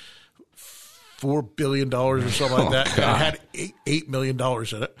like $4 billion or something like that. God. And it had $8 million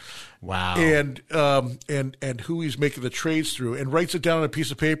in it. Wow. And who he's making the trades through, and writes it down on a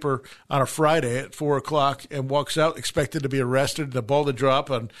piece of paper on a Friday at 4:00 and walks out expected to be arrested and the ball to drop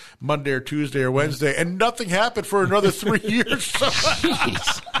on Monday or Tuesday or Wednesday, and nothing happened for another 3 years.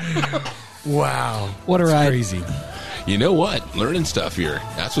 Wow. What a That's ride. crazy. You know what? Learning stuff here.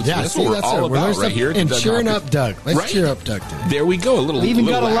 That's what we're that's all it. We're about learning right stuff here. at and the Doug cheering Hopkins. up Doug. Let's Right? cheer up Doug today. There we go. A little. We even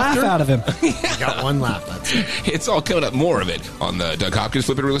got a laugh laughter. out of him. Got one laugh. That's it. It's all coming up. More of it on the Doug Hopkins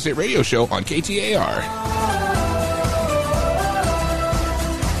Flippin' Real Estate Radio Show on KTAR.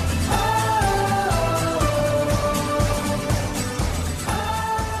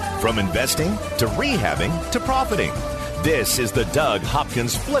 From investing to rehabbing to profiting. This is the Doug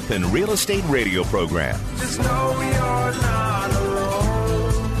Hopkins Flippin' Real Estate Radio Program. Just know you're not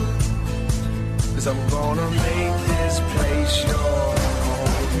alone. 'Cause I'm gonna make this place your home.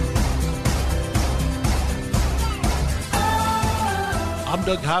 I'm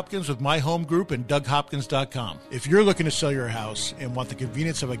Doug Hopkins with My Home Group and DougHopkins.com. If you're looking to sell your house and want the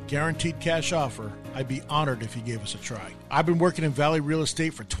convenience of a guaranteed cash offer, I'd be honored if you gave us a try. I've been working in Valley real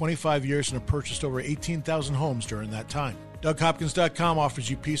estate for 25 years and have purchased over 18,000 homes during that time. DougHopkins.com offers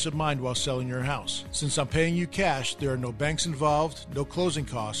you peace of mind while selling your house. Since I'm paying you cash, there are no banks involved, no closing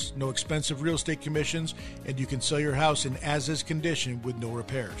costs, no expensive real estate commissions, and you can sell your house in as-is condition with no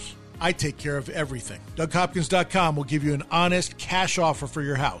repairs. I take care of everything. DougHopkins.com will give you an honest cash offer for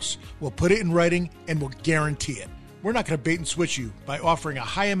your house. We'll put it in writing and we'll guarantee it. We're not going to bait and switch you by offering a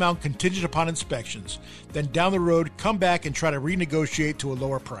high amount contingent upon inspections. Then down the road, come back and try to renegotiate to a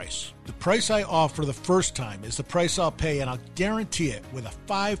lower price. The price I offer the first time is the price I'll pay, and I'll guarantee it with a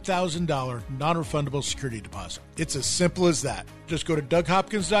 $5,000 non-refundable security deposit. It's as simple as that. Just go to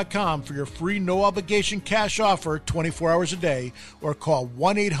DougHopkins.com for your free no-obligation cash offer 24 hours a day, or call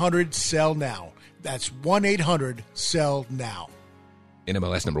 1-800-SELL-NOW. That's 1-800-SELL-NOW.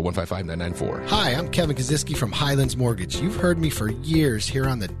 NMLS number 155994. Hi, I'm Kevin Kosisky from Highlands Mortgage. You've heard me for years here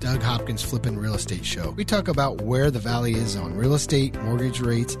on the Doug Hopkins Flippin' Real Estate Show. We talk about where the valley is on real estate, mortgage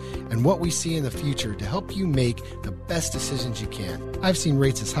rates, and what we see in the future to help you make the best decisions you can. I've seen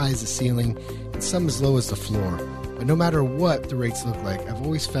rates as high as the ceiling and some as low as the floor. But no matter what the rates look like, I've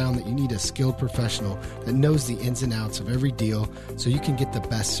always found that you need a skilled professional that knows the ins and outs of every deal so you can get the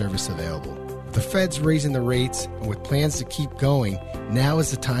best service available. With the Fed's raising the rates and with plans to keep going, now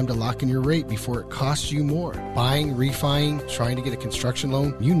is the time to lock in your rate before it costs you more. Buying, refining, trying to get a construction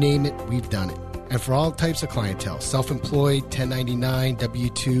loan, you name it, we've done it. And for all types of clientele, self-employed, 1099,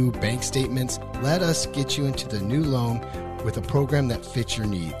 W-2, bank statements, let us get you into the new loan with a program that fits your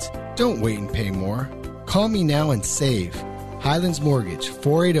needs. Don't wait and pay more. Call me now and save. Highlands Mortgage,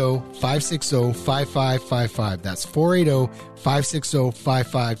 480-560-5555. That's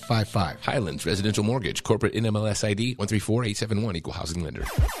 480-560-5555. Highlands Residential Mortgage, corporate NMLS ID 134871, equal housing lender.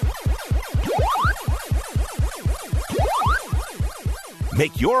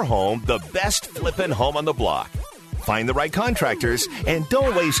 Make your home the best flippin' home on the block. Find the right contractors and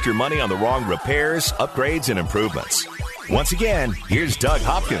don't waste your money on the wrong repairs, upgrades, and improvements. Once again, here's Doug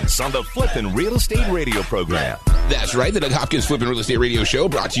Hopkins on the Flippin' Real Estate Radio program. That's right, the Doug Hopkins Flippin' Real Estate Radio Show,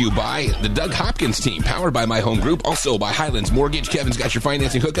 brought to you by the Doug Hopkins team, powered by My Home Group, also by Highlands Mortgage. Kevin's got your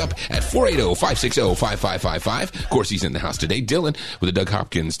financing hookup at 480-560-5555. Of course, he's in the house today. Dylan with the Doug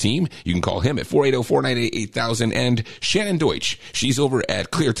Hopkins team. You can call him at 480-498-8000. And Shannon Deutsch, she's over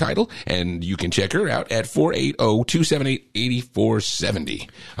at Clear Title, and you can check her out at 480-278-8470.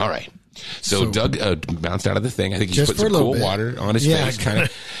 All right. So Doug bounced out of the thing. I think he's put some cool water on his face. Kind of,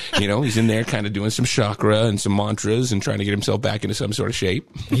 he's in there kind of doing some chakra and some mantras and trying to get himself back into some sort of shape.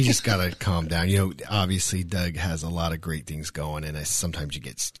 He just got to calm down. Obviously Doug has a lot of great things going, and sometimes you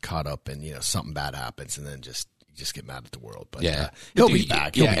get caught up and, something bad happens, and then you just get mad at the world. But he'll be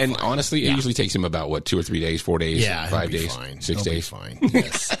back. He'll be and fine. honestly, it usually takes him about, 2 or 3 days, 4 days, 5 days, fine. 6 days. Fine.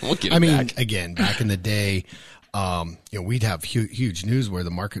 Yes. We'll get him back. Again, back in the day, we'd have huge news where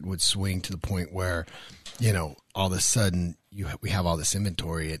the market would swing to the point where, all of a sudden we have all this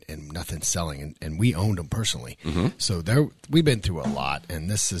inventory and nothing's selling, and we owned them personally. Mm-hmm. So we've been through a lot, and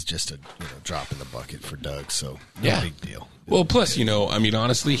this is just a drop in the bucket for Doug. So no big deal. Well, plus,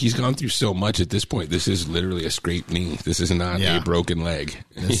 honestly, he's gone through so much at this point. This is literally a scraped knee. This is not a broken leg.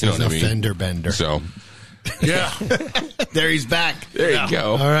 This is a fender bender. So. Yeah. There he's back. There you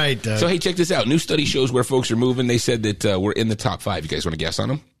go. All right, Doug. So, hey, check this out. New study shows where folks are moving. They said that we're in the top 5. You guys want to guess on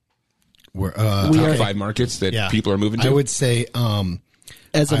them? We're top 5 markets that people are moving to? I would say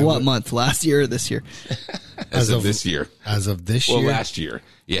as of what month? Last year or this year? As of this year. As of this year? Well, last year.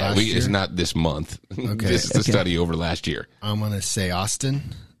 Yeah, it's not this month. Okay. This is the study over last year. I'm going to say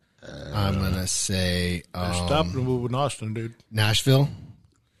Austin. I'm going to say stop and move in Austin, dude. Nashville.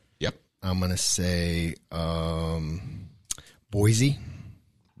 Yep. I'm going to say Boise.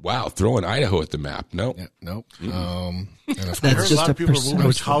 Wow, throwing Idaho at the map. Nope. Yeah, nope. Mm-hmm. And of course, a lot of people are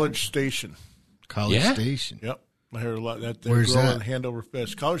moving to College Station. College Station. Yep. I heard a lot that they're Where's growing that? hand over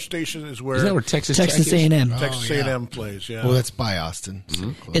fist. College Station is where, Isn't that where Texas A&M. Texas A&M plays. Yeah. Well, that's by Austin.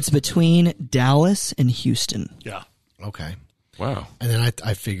 Mm-hmm. So it's between Dallas and Houston. Yeah. Okay. Wow. And then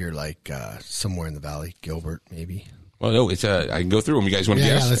I figure somewhere in the valley, Gilbert maybe. Well, no, it's I can go through them. You guys want to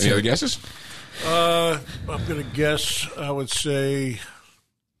guess? Any other guesses? I'm going to guess. I would say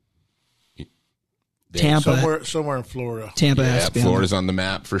Tampa. somewhere in Florida. Tampa has Yeah, to be Florida's on the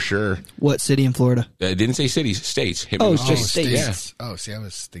map for sure. What city in Florida? It didn't say cities, states. Just states. Yeah. Oh, see, I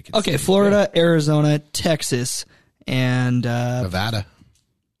was thinking. Okay, states. Florida, Arizona, Texas, and Nevada.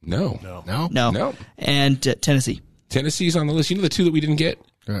 No. and Tennessee. Tennessee's on the list. You know the 2 that we didn't get?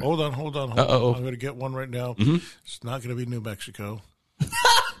 Right. Hold on. Uh-oh. I'm going to get one right now. Mm-hmm. It's not going to be New Mexico.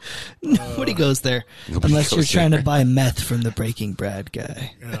 Nobody goes there unless you're trying to buy meth from the Breaking Bad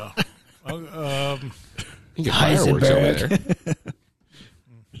guy. Yeah. You get fireworks over there.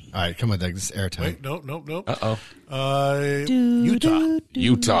 All right, come on, Doug. This is airtime. Wait, nope. Uh-oh.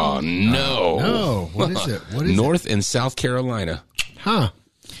 Utah. No. What is it? North and South Carolina. Huh.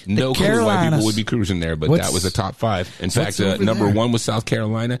 No clue why people would be cruising there, but that was the top 5. In fact, number 1 was South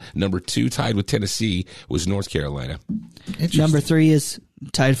Carolina. Number 2, tied with Tennessee, was North Carolina. Number 3 is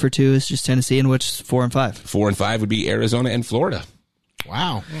tied for 2 is just Tennessee, and which is 4 and 5. 4 and 5 would be Arizona and Florida.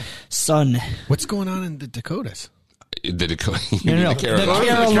 Wow. Sun. What's going on in the Dakotas? The Carolinas.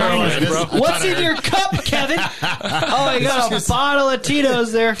 What's in your cup, Kevin? Oh, you got a bottle of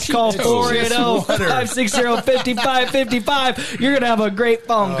Tito's there. Call 480-560-5555. You're going to have a great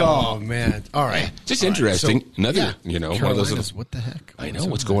phone call. Oh, man. All right. Just interesting. So, another, one of those little, what the heck? I know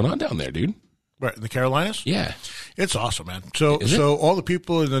what's going on down there, dude. Right, in the Carolinas? Yeah. It's awesome, man. So all the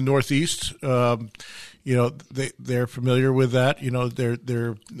people in the Northeast, they're familiar with that.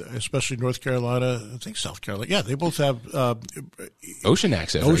 They're especially North Carolina, I think South Carolina. Yeah, they both have ocean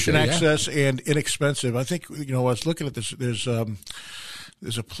access. And inexpensive. I think I was looking at this. There's a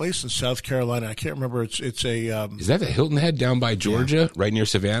place in South Carolina. I can't remember. It's a. Is that the Hilton Head down by Georgia, right near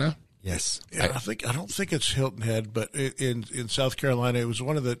Savannah? Yes. Yeah, I don't think it's Hilton Head, but in South Carolina, it was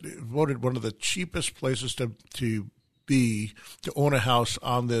voted one of the cheapest places to own a house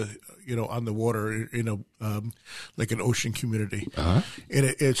on the water, like an ocean community. Uh-huh. And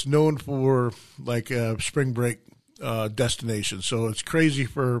it's known for like a spring break destination. So it's crazy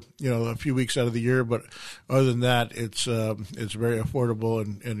for, a few weeks out of the year, but other than that, it's very affordable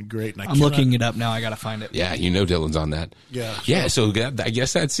and great. And I'm looking it up now. I got to find it. Yeah. Dylan's on that. Yeah. Yeah. So I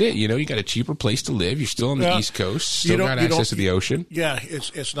guess that's it. You got a cheaper place to live. You're still on the East Coast, still got access to the ocean. Yeah.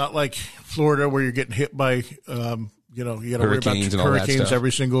 It's not like Florida where you're getting hit by, you got to worry about hurricanes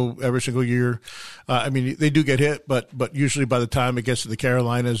every single year. They do get hit, but usually by the time it gets to the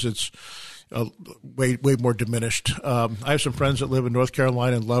Carolinas, it's way more diminished. I have some friends that live in North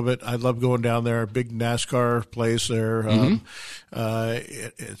Carolina and love it. I love going down there. Big NASCAR place there.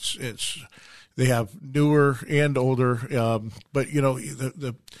 They have newer and older, but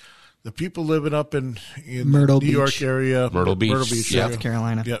the people living up in Myrtle the New York Beach. area, Myrtle Beach, South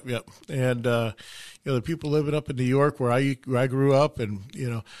Carolina. Yep. And the people living up in New York, where I grew up, and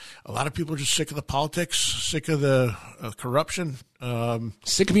a lot of people are just sick of the politics, sick of the corruption,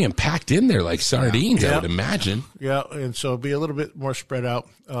 Sick of being packed in there like sardines, I would imagine. Yeah, and so be a little bit more spread out,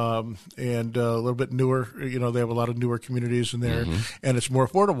 and a little bit newer. They have a lot of newer communities in there, and it's more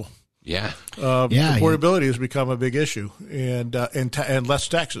affordable. Yeah. Affordability has become a big issue, and less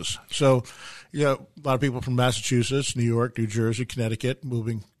taxes. So, a lot of people from Massachusetts, New York, New Jersey, Connecticut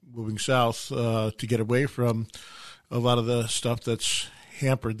moving south to get away from a lot of the stuff that's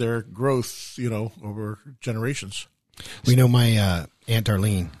hampered their growth, over generations. We know my Aunt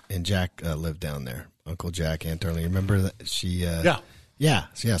Darlene and Jack lived down there. Uncle Jack, Aunt Darlene. Remember that she? Yeah.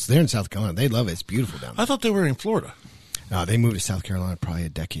 So they're in South Carolina. They love it. It's beautiful down there. I thought they were in Florida. No, they moved to South Carolina probably a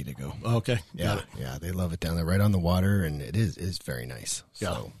decade ago. Okay. Yeah, they love it down there, right on the water, and it is very nice.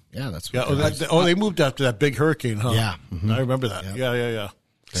 So, that's what they moved after that big hurricane, huh? Yeah. I remember that. Yeah.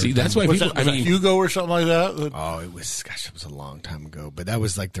 See, that's why people. Was that Hugo or something like that? Oh, it was a long time ago, but that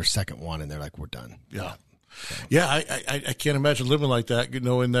was like their second one, and they're like, we're done. Yeah. Yeah, I can't imagine living like that,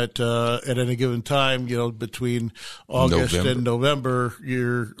 knowing that at any given time, between August and November,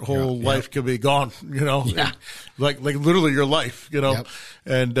 your whole life could be gone, like literally your life,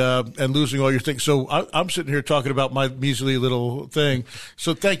 and losing all your things. So I'm sitting here talking about my measly little thing.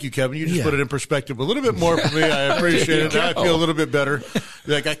 So thank you, Kevin. You just put it in perspective a little bit more for me. I appreciate it. Now I feel a little bit better.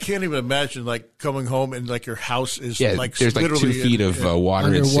 Like I can't even imagine coming home and your house is there's literally 2 feet of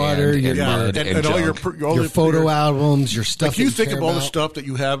water and sand and mud and all junk. your photo albums, your stuff. You think of all the stuff that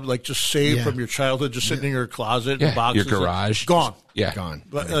you have, just saved from your childhood, just sitting in your closet, and boxes, your garage, gone. Yeah, gone.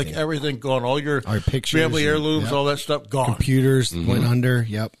 Everything gone. All your pictures, family heirlooms, all that stuff gone. Computers went under.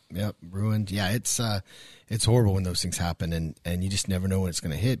 Yep, ruined. Yeah, it's horrible when those things happen, and you just never know when it's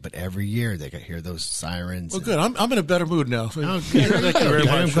going to hit. But every year they hear those sirens. Well, good. I'm in a better mood now. Thank you very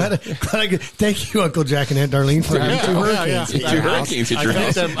much. I'm glad thank you, Uncle Jack and Aunt Darlene, for having 2 hurricanes. Two hurricanes hit your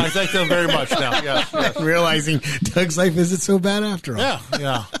house. I thank them very much now. Yes. Realizing Doug's life isn't so bad after all.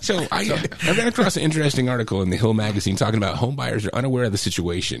 Yeah. So I ran across an interesting article in the Hill magazine talking about home buyers are unaware of the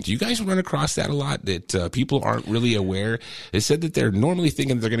situation. Do you guys run across that a lot, that people aren't really aware? They said that they're normally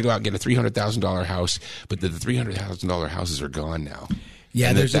thinking that they're going to go out and get a $300,000 house, but that the $300,000 houses are gone now. Yeah,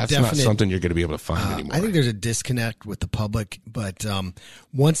 and that's not something you're going to be able to find anymore. I think there's a disconnect with the public, but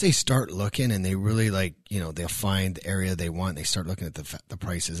once they start looking and they really they'll find the area they want, they start looking at the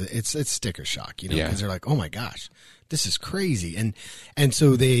prices. It's sticker shock, because they're like, oh my gosh, this is crazy, and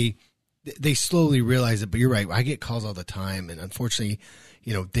so they slowly realize it. But you're right, I get calls all the time, and unfortunately,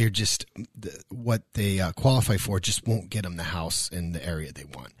 they're just what they qualify for just won't get them the house in the area they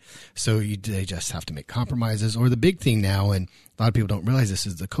want. So they just have to make compromises. Or the big thing now, and a lot of people don't realize this,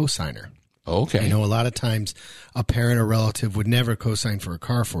 is the cosigner. Okay. A lot of times a parent or relative would never co-sign for a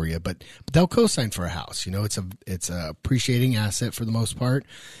car for you, but they'll co-sign for a house. It's a appreciating asset for the most part.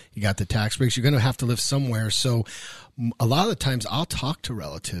 You got the tax breaks. You're going to have to live somewhere. So a lot of the times I'll talk to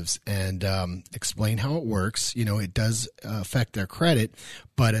relatives and explain how it works. It does affect their credit,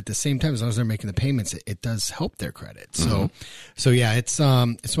 but at the same time, as long as they're making the payments, it does help their credit. So yeah, it's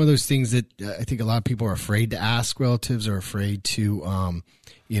one of those things that I think a lot of people are afraid to ask relatives, or afraid to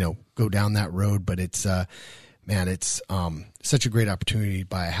go down that road. But it's such a great opportunity to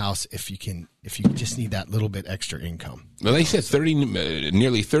buy a house if you just need that little bit extra income. Well, they said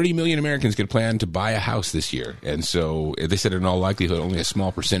nearly 30 million Americans could plan to buy a house this year. And so they said in all likelihood, only a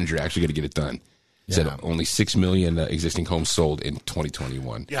small percentage are actually going to get it done. Said only 6 million existing homes sold in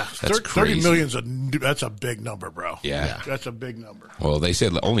 2021. Yeah, that's 30 million that's a big number, bro. Yeah, that's a big number. Well, they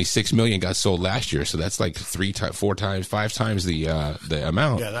said only 6 million got sold last year, so that's like 5 times the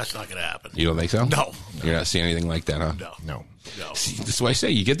amount. Yeah, that's not going to happen. You don't think so? No. You're not seeing anything like that, huh? No. See, that's why I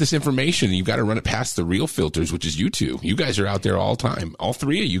say you get this information and you've got to run it past the real filters, which is you two. You guys are out there all the time. All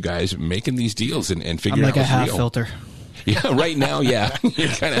 3 of you guys making these deals and figuring out what's real. I'm like a half filter. Yeah, right now, yeah. You're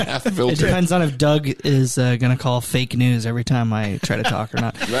kind of half filtered. It depends on if Doug is going to call fake news every time I try to talk or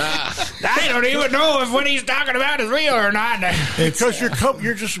not. I don't even know if what he's talking about is real or not. Because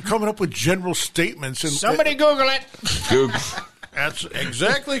you're just coming up with general statements. And somebody Google it. Google. That's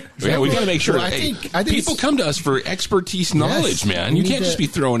exactly. Yeah, we got to make sure. Well, I think people come to us for expertise knowledge, man. You can't just be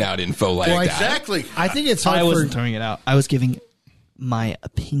throwing out info like that. Exactly. I think it's hard. I wasn't throwing it out. I was giving my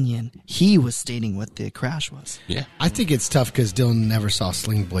opinion. He was stating what the crash was. Yeah. I think it's tough because Dylan never saw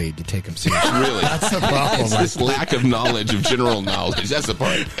Sling Blade to take him seriously. Really? That's the problem. It's this lack of knowledge, of general knowledge. That's the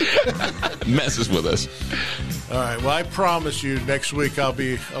part. Messes with us. All right. Well, I promise you next week I'll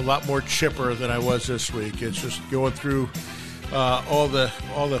be a lot more chipper than I was this week. It's just going through all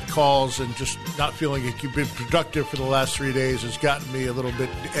the calls and just not feeling like you've been productive for the last 3 days has gotten me a little bit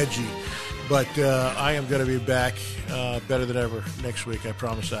edgy. But I am going to be back better than ever next week. I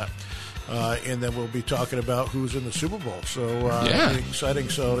promise that. And then we'll be talking about who's in the Super Bowl. So Yeah. exciting.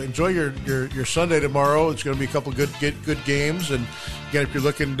 So enjoy your Sunday tomorrow. It's going to be a couple good games. And again, if you're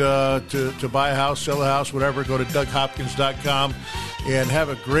looking to buy a house, sell a house, whatever, go to DougHopkins.com and have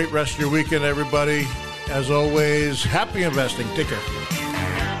a great rest of your weekend, everybody. As always, happy investing. Take care.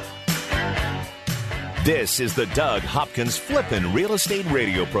 This is the Doug Hopkins Flippin' Real Estate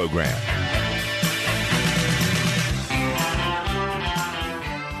Radio Program.